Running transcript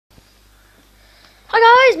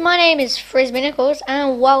Hi guys, my name is Frisbee Nicholls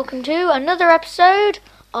and welcome to another episode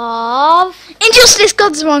of Injustice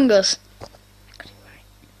Gods Among Us.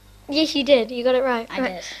 Yes, you did. You got it right. I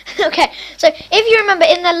did. Okay, so if you remember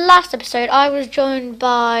in the last episode I was joined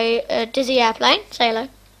by DizzyAirplane. Say hello.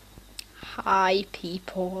 Hi,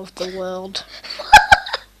 people of the world.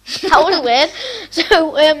 That was weird.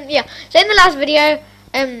 So yeah. So in the last video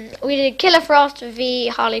we did Killer Frost v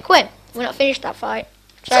Harley Quinn. We're not finished that fight.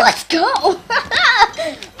 So let's go.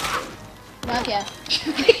 Okay.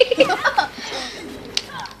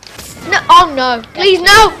 No, oh no. Please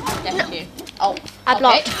no. That's you. Oh, I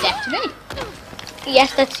blocked. Okay, death to me.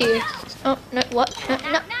 Yes, that's you. Oh, no, what? No,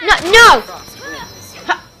 no, no, no!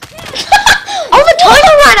 Oh, the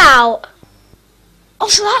timer ran out! Oh,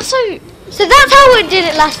 so that's how... So that's how we did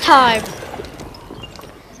it last time.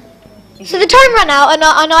 So the time ran out and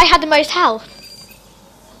I had the most health.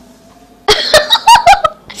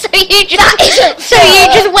 So you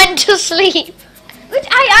just went to sleep. But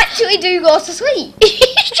I actually do go to sleep.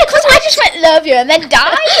 Because I just went love you and then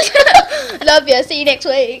died. Love you, see you next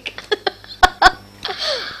week.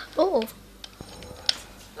 Oh.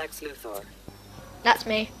 Lex Luthor. That's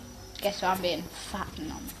me. Guess what, I'm being fat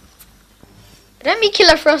and on. Don't be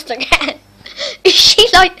Killer Frost again. Is she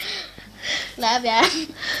like... Love ya.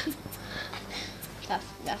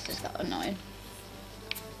 That's just got annoying.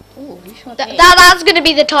 Ooh, you sure did. That's going to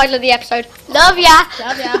be the title of the episode. Love ya.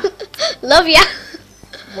 Love ya. Love ya.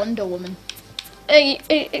 Wonder Woman.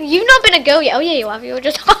 You've not been a girl yet. Oh yeah, you have. You're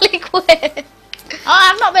just Harley Quinn. Oh,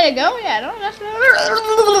 I've not been a girl yet. No, that's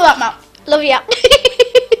that map. Love ya.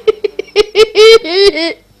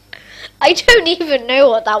 I don't even know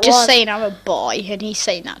what that was. Just saying I'm a boy and he's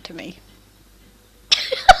saying that to me.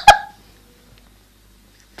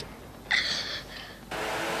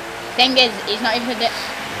 Thing is, he's not even...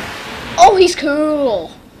 Oh, he's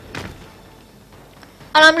cool.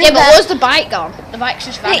 And I'm Yeah, but where's the bike gone? The bike's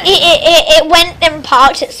just vanished. It went and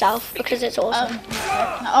parked itself because it's awesome.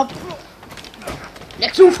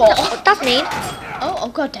 Let's move forward. That's mean. Oh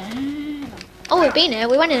god damn. Oh, we've been here.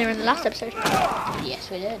 We went in here in the last episode. Yes,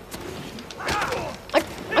 we did. I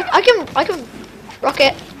can rock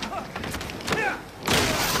it.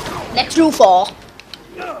 Let's do 4.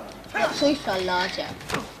 Let's do so larger.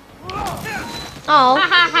 Oh,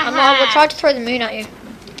 I will try to throw the moon at you.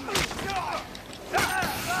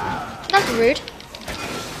 That's rude.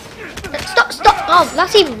 Stop! Oh,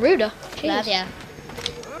 that's even ruder. Jeez. Love ya.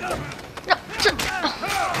 No.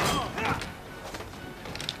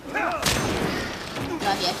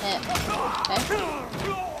 Love ya, hit. Okay.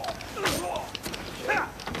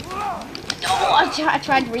 No, I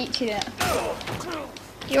tried reaching it.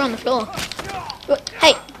 You're on the floor.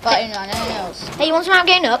 Hey. Button on nails. Hey, you want some out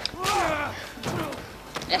getting up?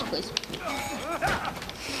 Yes, please.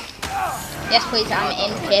 Yes, please, I'm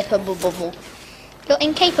incapable bubble. You're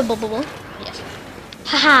incapable, bubble. Yes.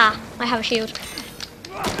 Haha, I have a shield.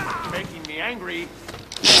 Making me angry.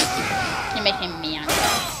 You're making me angry.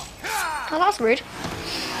 Oh, that's rude.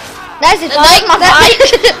 There's his Like my bike.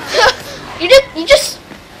 You just.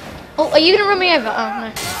 Oh, are you gonna run me over? Oh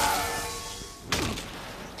no.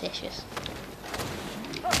 Vicious.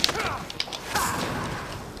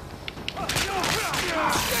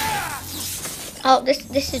 Oh,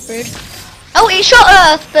 this is rude. Oh, it shot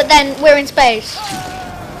Earth, but then we're in space.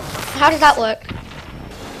 How does that work?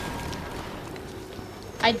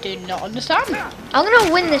 I do not understand. I'm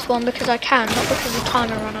gonna win this one because I can, not because the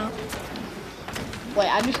timer ran out. Wait,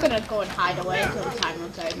 I'm just gonna go and hide away until the time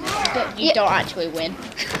runs out. You Yeah. don't actually win.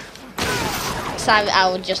 So I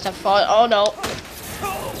will just have fun. Oh no.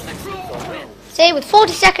 See, with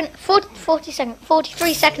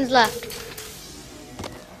 43 seconds left.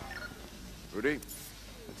 Rudy,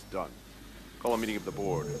 it's done. Call a meeting of the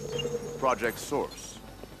board. Project source.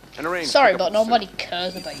 And arrange. Sorry, pickup but of the nobody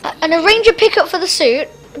cares about you. And arrange a pickup for the suit,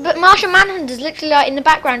 but Martian Manhunter's literally like in the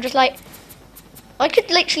background, just like, I could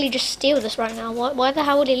literally just steal this right now. Why the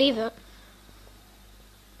hell would he leave it?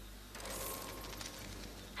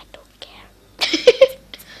 I don't care.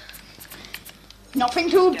 Nothing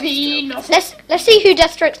to be. Nothing. Let's see who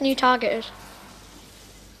Deathstroke's new target is.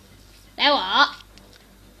 Now what?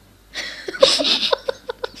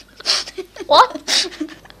 What?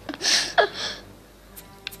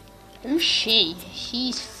 Who's she?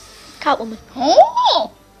 She's... Catwoman.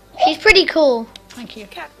 Oh! She's pretty cool. Thank you.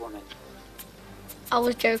 Catwoman. I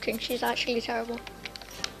was joking. She's actually terrible.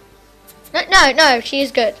 No, she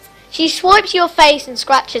is good. She swipes your face and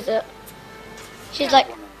scratches it. She's like,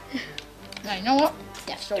 No, you know what?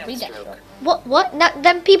 Deathstroke, be Deathstroke. what? No,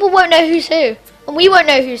 then people won't know who's who, and we won't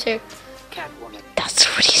know who's who. Catwoman. That's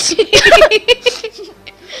what he said.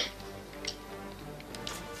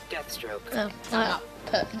 joke. Oh, Not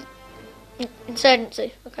put.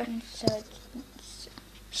 insurgency. Okay.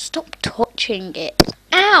 Stop touching it.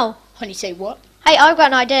 Ow! Honey, say what? Hey, I've got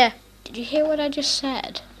an idea. Did you hear what I just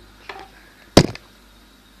said?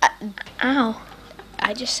 Ow.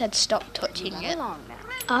 I just said stop touching it.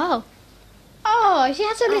 Oh. Oh, she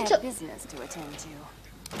has a I little. have business to attend to.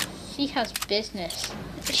 She has business.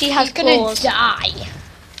 She has She's gonna claws. die.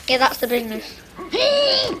 Yeah, that's the business.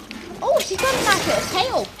 Oh, she's got a nice little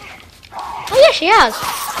tail. Oh yeah, she has.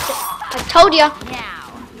 I told ya.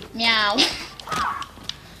 Meow.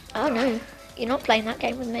 Oh no, you're not playing that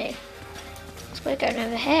game with me. So we're going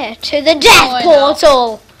over here to the death I know.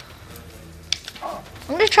 portal.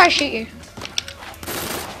 I'm gonna try to shoot you.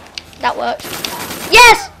 That worked.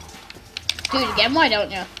 Yes! Do it again, why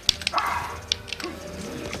don't you?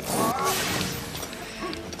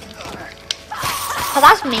 Oh,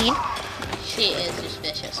 that's mean. She is just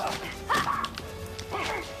vicious.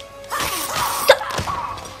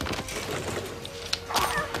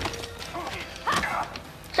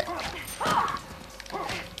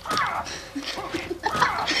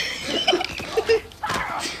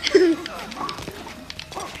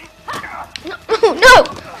 No!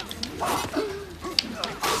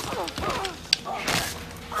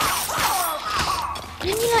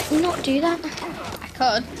 Didn't you like not do that? I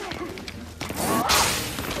could.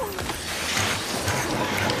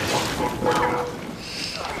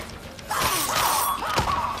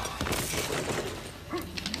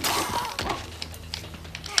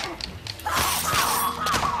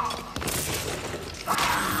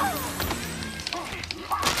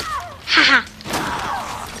 Haha.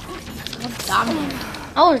 God damn it.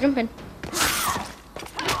 Oh, I was jumping.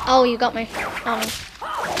 Oh, you got me. Oh no.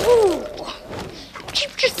 Ooh. You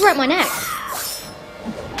just broke my neck.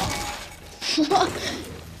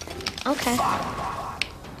 Okay.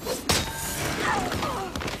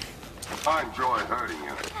 I enjoy hurting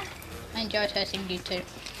you. I enjoy hurting you too.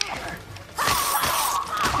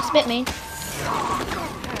 It's a bit mean.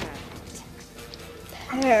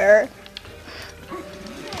 Her.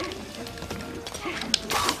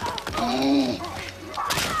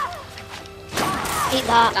 Eat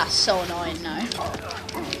that. That's so annoying now.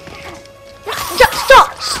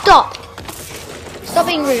 Stop! Stop! Stop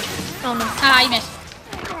being rude. Oh no. Ah, you missed.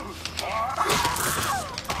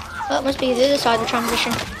 Well, it must be the other side of the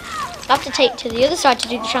transition. I have to take to the other side to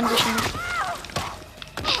do the transition.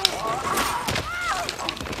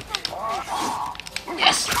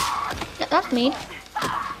 Yes. Yeah, that's mean.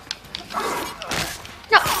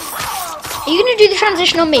 No. Are you gonna do the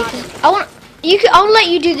transition on me? 'Cause I want. I'll let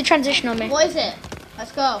you do the transition on me. What is it?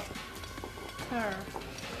 Let's go. Her.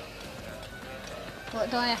 What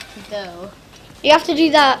do I have to do? You have to do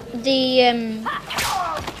that.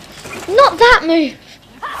 Not that move.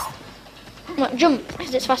 What, jump,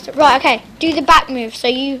 because it's faster. Right, okay. Do the back move. So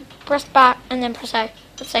you press back and then press A at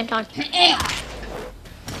the same time.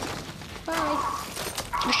 Bye.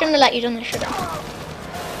 I shouldn't have let you do this, should I?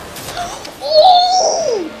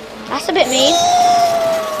 Ooh! That's a bit mean.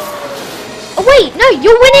 Oh wait, no,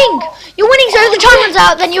 you're winning. You're winning. So if the time runs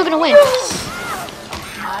out, then you're gonna win.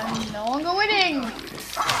 I'm no longer winning.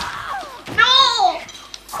 No!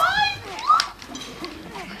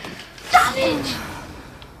 Damage!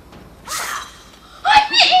 I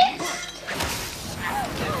missed!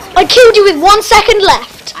 I killed you with 1 second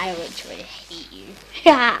left. I literally hate you.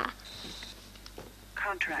 Yeah.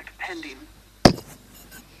 Contract pending.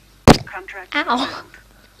 Contract Ow. confirmed.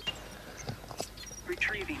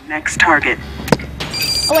 Retrieving next target.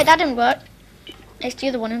 Oh wait, that didn't work. It's the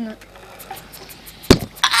other one, isn't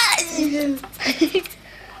it?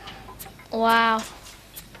 Wow.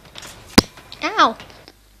 Ow.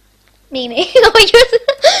 Meanie.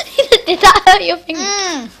 Did that hurt your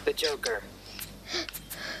finger? The Joker.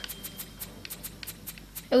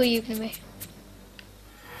 Who are you gonna be?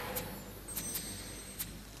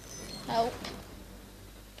 Help.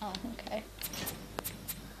 Oh, okay.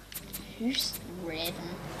 Who's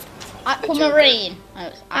Raven? Aquamarine. Oh,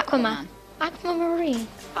 it's Aquaman. Aquamarine.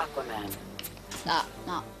 Aquaman. That,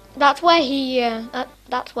 not. That's where he.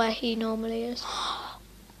 That's where he normally is.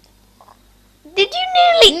 Did you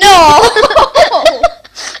nearly? No!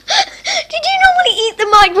 Did you normally eat the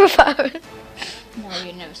microphone? No,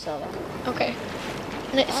 you never saw that. Okay.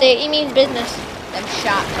 Let's see. He means business. Them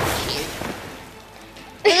sharks are cute.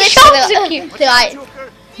 Sharks are cute. They're like,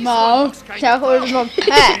 no, they're holding my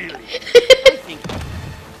pet.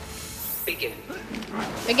 Begin.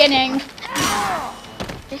 Beginning.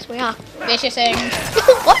 Yes, we are. Viciousing.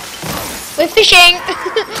 What? We're fishing.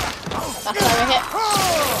 That's how we hit.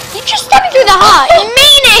 You just stabbed me through the heart. You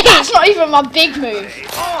mean it? That's not even my big move.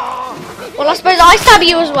 Well, I suppose I stab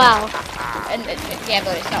you as well. And yeah,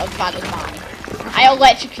 but it's not as bad as mine. I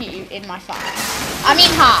electrocute you in my fire. I mean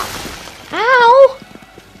half. Ow!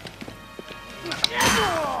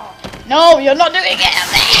 No, you're not doing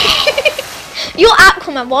it. You're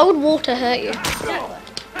Aquaman. Why would water hurt you?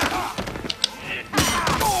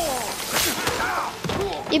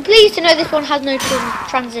 You're pleased to know this one has no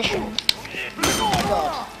transition.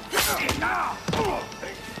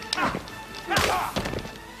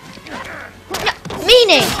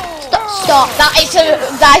 Meaning, stop.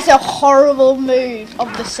 That is a horrible move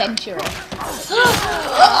of the century.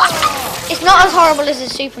 It's not as horrible as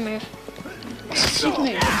his super move. Super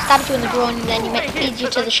move. Stabs you in the groin and then you feeds you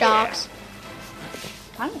to the sharks.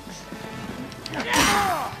 Thanks.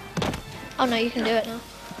 Oh no, you can do it now.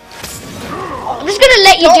 I'm just gonna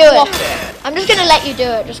let you do it. I'm just gonna let you do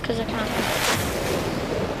it just because I can.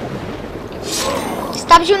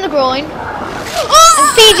 Stabs you in the groin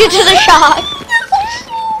and feeds you to the shark.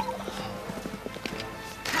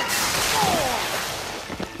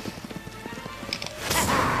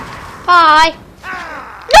 Bye.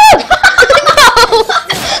 No!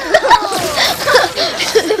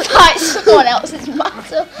 Fight someone else's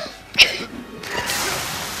matter.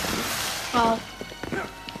 Oh.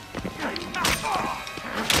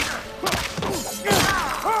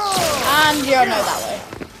 And you're no that way.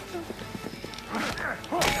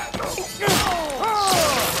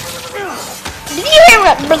 Did you hear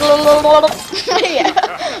it? Yeah.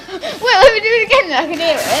 Wait, let me do it again. I can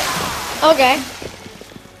hear it. Okay.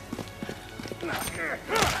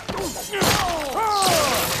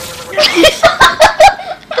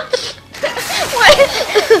 Wait,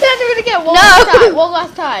 can I do it again? One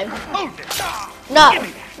last time. No,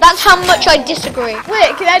 that's how much I disagree.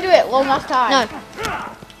 Wait, can I do it one last time? No.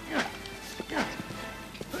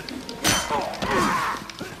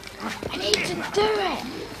 I need to do it.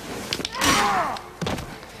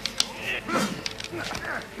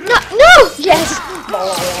 No, no! Yes.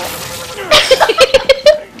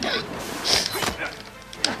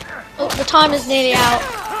 Oh, the time is nearly out.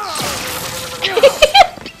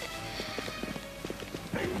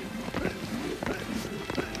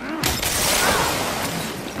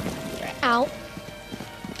 Ow.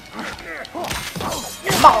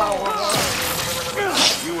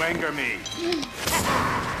 You anger me.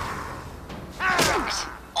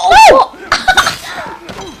 Oh!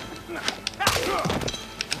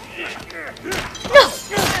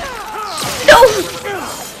 No!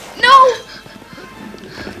 No!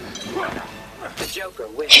 The Joker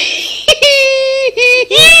wins.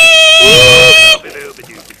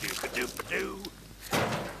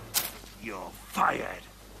 You're fired.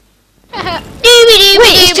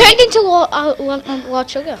 Wait, he's turned into Lord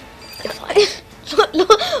Sugar. What?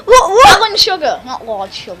 Alan Sugar, not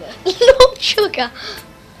Lord Sugar. Lord Sugar.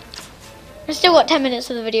 I've still got 10 minutes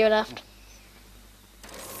of the video left.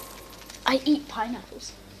 I eat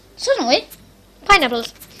pineapples. Suddenly.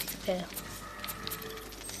 Pineapples. Yeah.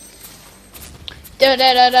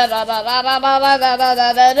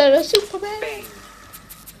 Superman. Bang.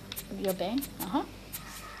 You're Bane? Uh-huh.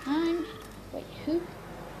 I'm... Wait, who?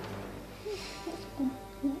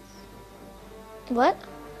 What?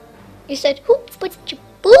 You said whoop but you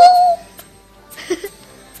boom.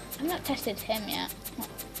 I've not tested him yet.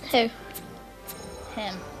 Who?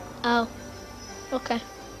 Him. Oh. Okay.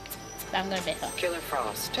 But I'm gonna be her. Killer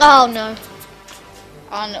Frost. Oh no.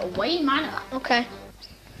 On Wayne Manor. Okay.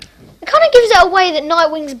 It kind of gives it away that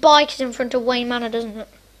Nightwing's bike is in front of Wayne Manor, doesn't it?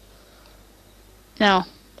 No.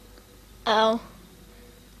 Oh.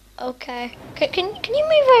 Okay. Can you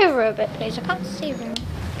move over a bit, please? I can't see them.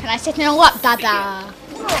 Can I sit in a lap, Dada?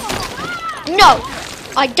 No!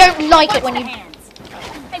 I don't like it when you...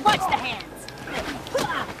 Hey, watch the hands.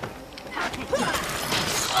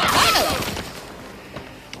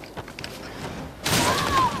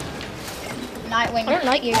 Nightwing. I don't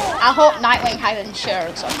like you. I hope Nightwing has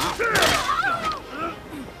insurance on that.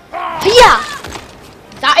 Yeah!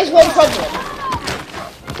 That is one problem.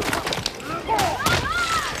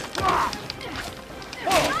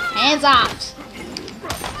 Hands off.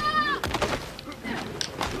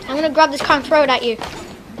 I'm gonna grab this car and throw it at you.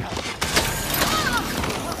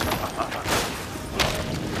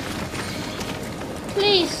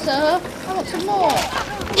 Please, sir. I want some more.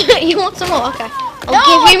 You want some more? Okay. I'll No,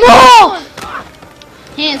 give you more!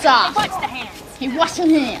 Hands off. Watch the hands. Hey, wash your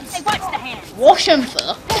hands. Hey, watch the hands. Wash them,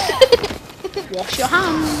 sir. Wash your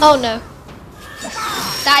hands. Oh no.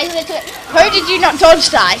 That is literally... How did you not dodge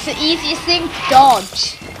that? It's the easiest thing to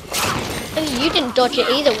dodge. You didn't dodge it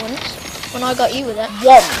either once. When I got you with it.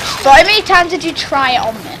 Once. But how many times did you try it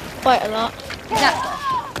on me? Quite a lot. Exactly.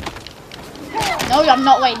 No, I'm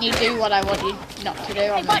not letting you do what I want you not to do. Hey,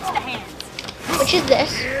 I'm watch not. the hands. Which is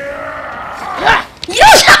this?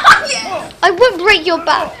 Yes! I would break your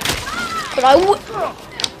back, but I would.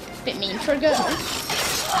 Bit mean for a girl.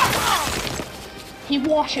 You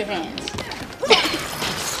wash your hands.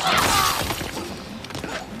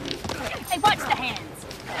 Hey, watch the hands.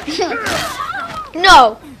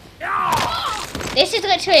 No, This is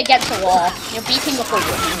literally against the law. You're beating up a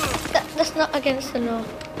woman. that's not against the law.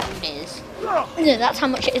 It is. No, that's how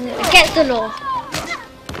much it isn't against the law.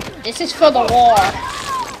 This is for the war.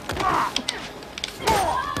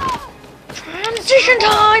 Transition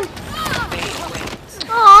time!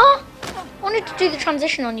 Aww. I wanted to do the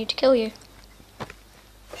transition on you to kill you.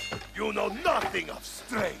 You know nothing of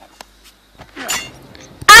strength.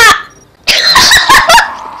 Ah!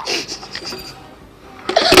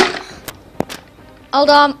 Hold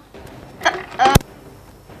on.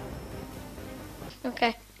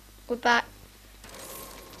 Okay, we're back.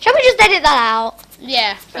 Shall we just edit that out?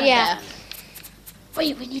 Yeah. Yeah. fair.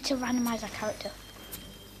 Wait, we need to randomize our character.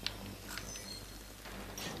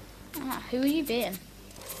 Ah, who are you being?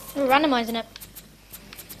 We're randomizing it.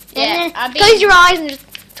 Yeah, I'd be. Close your eyes and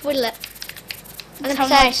just twiddle it. And then Tell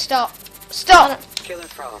say, me stop. Stop! Killer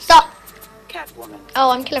Frost. stop. Catwoman.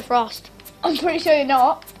 Oh, I'm Killer Frost. I'm pretty sure you're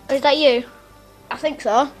not. Oh, is that you? I think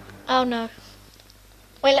so. Oh no.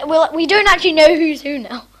 Wait, we don't actually know who's who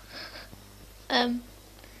now.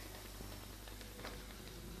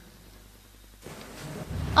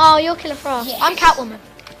 Oh, you're Killer Frost. Yes. I'm Catwoman.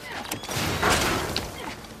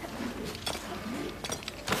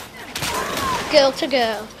 Girl to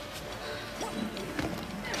girl.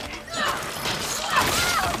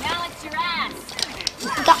 Now it's your ass.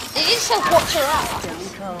 It is so watch your ass.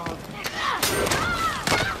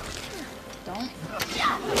 Don't.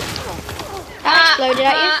 That exploded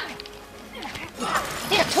at you.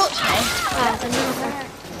 Didn't touch me. Oh, then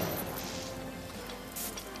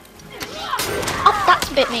oh, that's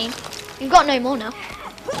a bit mean. You've got no more now.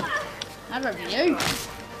 I remember you.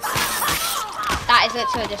 That is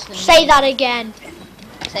literally just the Say that again.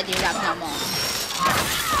 I said you have no more.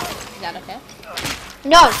 Is that okay?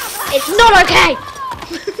 No, it's not okay.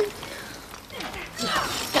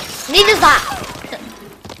 Neither's that.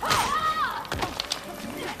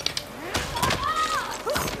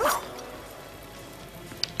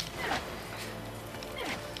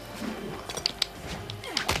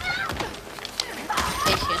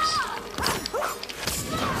 Vicious.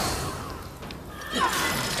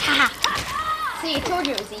 Haha. See, I told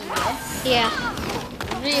you it was easy. Yeah.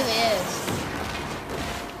 It really is.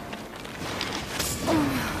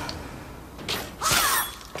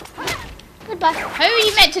 Goodbye. How are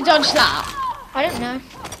you meant to dodge that? I don't know.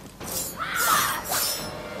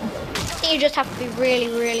 I think you just have to be really,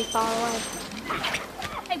 really far away.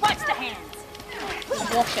 Hey, watch the hands.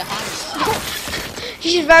 Wash your hands.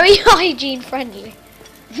 She's very hygiene friendly.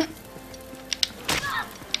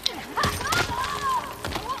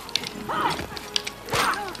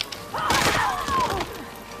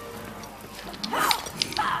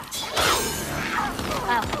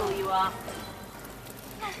 I'll fool you off.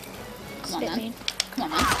 Come on, Bit man. mean. Come on,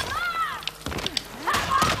 man.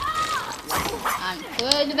 I'm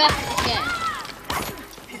good the best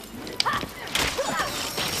again.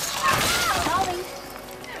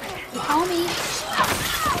 Call me.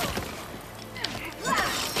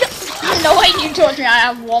 No way you told me I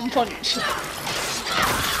have one punch.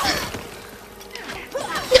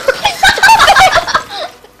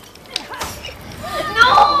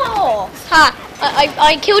 No! Ha!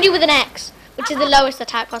 I killed you with an X, which is the lowest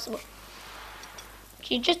attack possible.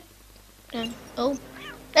 You just... oh.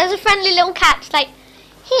 There's a friendly little cat. It's like,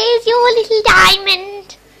 here's your little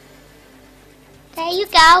diamond. There you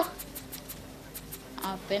go.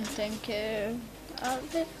 I've been thinking. I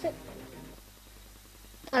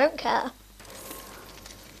don't care.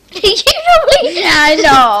 You probably... Yeah, I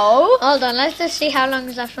know. Hold on, let's just see how long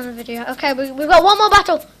is left on the video. Okay, we've got one more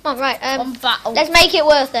battle. Come on, right. One battle. Let's make it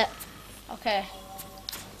worth it. Okay,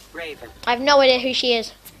 Raven. I have no idea who she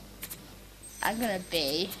is. I'm gonna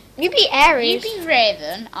be. You be You Aries. be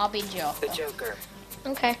Raven, I'll be Joker. The Joker.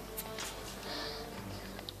 Okay.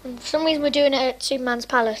 For some reason we're doing it at Superman's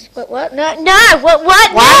palace. But what? No, no, what?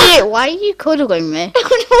 No! Why are you cuddling me?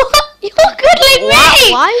 What? You're cuddling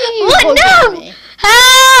me! Why are you What? cuddling No! me?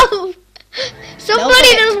 Help! Somebody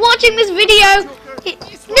Nobody- that's watching this video.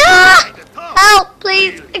 No! Help,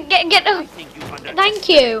 please. Get. Thank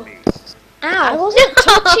you. Ow. I wasn't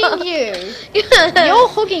touching you. You're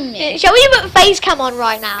hugging me. Shall we put face cam on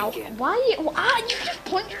right now? Why are you? You just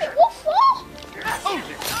punched me. What for?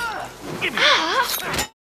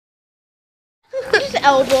 You just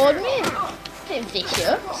elbowed me. bit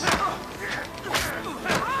vicious.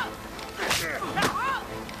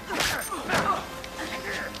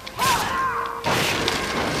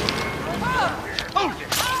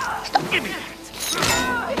 Give me that.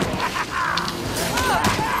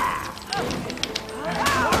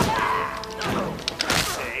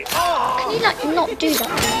 Can you like not do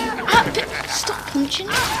that? Stop punching.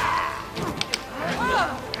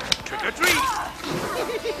 Trick or treat.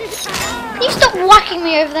 Can you stop whacking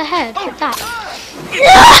me over the head with that?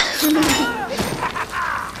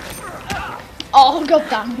 Oh, god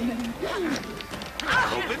damn it.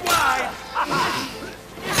 Open wide.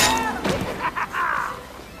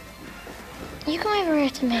 You come over here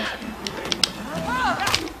to me.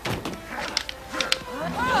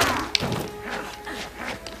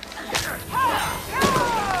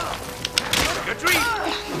 Trick or treat.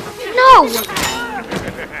 No!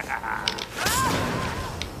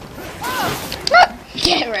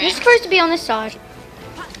 Get You're ready. supposed to be on this side.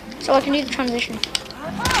 So I can do the transition.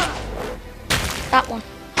 That one.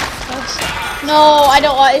 No, I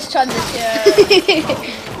don't want this transition.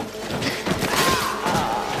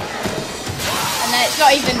 And then it's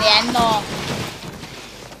not even the end though.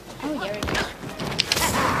 Oh, here it is.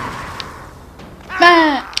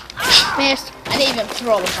 Man, Missed. I didn't even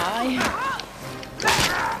throw the pie.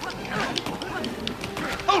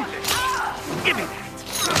 Give me that.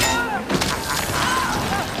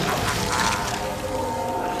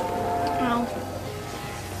 Ow.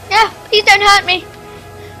 Yeah, please don't hurt me.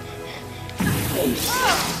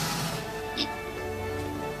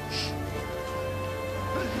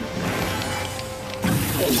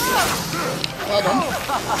 Well done.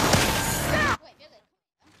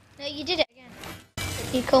 No, you did it again.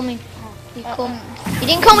 You called me. You called me. You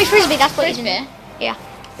didn't call me Frisbee, that's what you did. Frisbee, Yeah.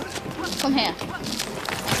 come here.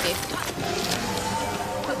 Thank you.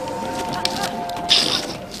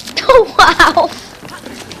 Oh, wow.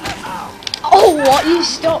 Oh, what? You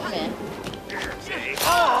stopped me.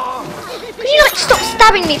 Could you like stop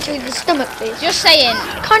stabbing me through the stomach, please? Just saying.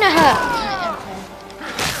 It kind of hurt.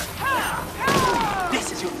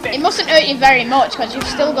 This is your It mustn't hurt you very much because you've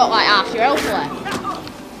still got like half your health left.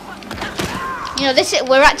 You know,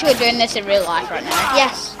 we're actually doing this in real life right now.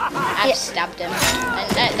 Yes. I've stabbed him. And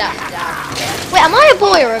that's that. Wait, am I a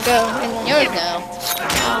boy or a girl? You're a girl.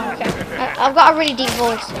 Oh, okay. I've got a really deep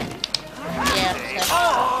voice. Yeah.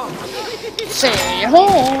 So. Say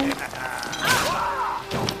home.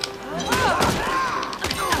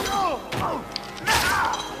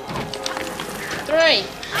 Three,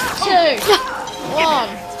 two, one.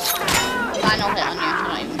 Final hit on you. I'm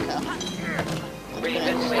not even cool.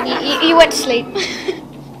 You went to sleep.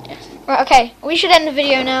 Right, okay. We should end the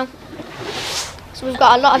video now. So we've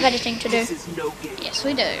got a lot of editing to do. Yes,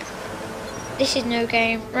 we do. This is no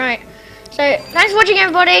game. Right. So, thanks for watching,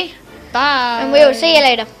 everybody. Bye. And we'll see you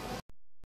later.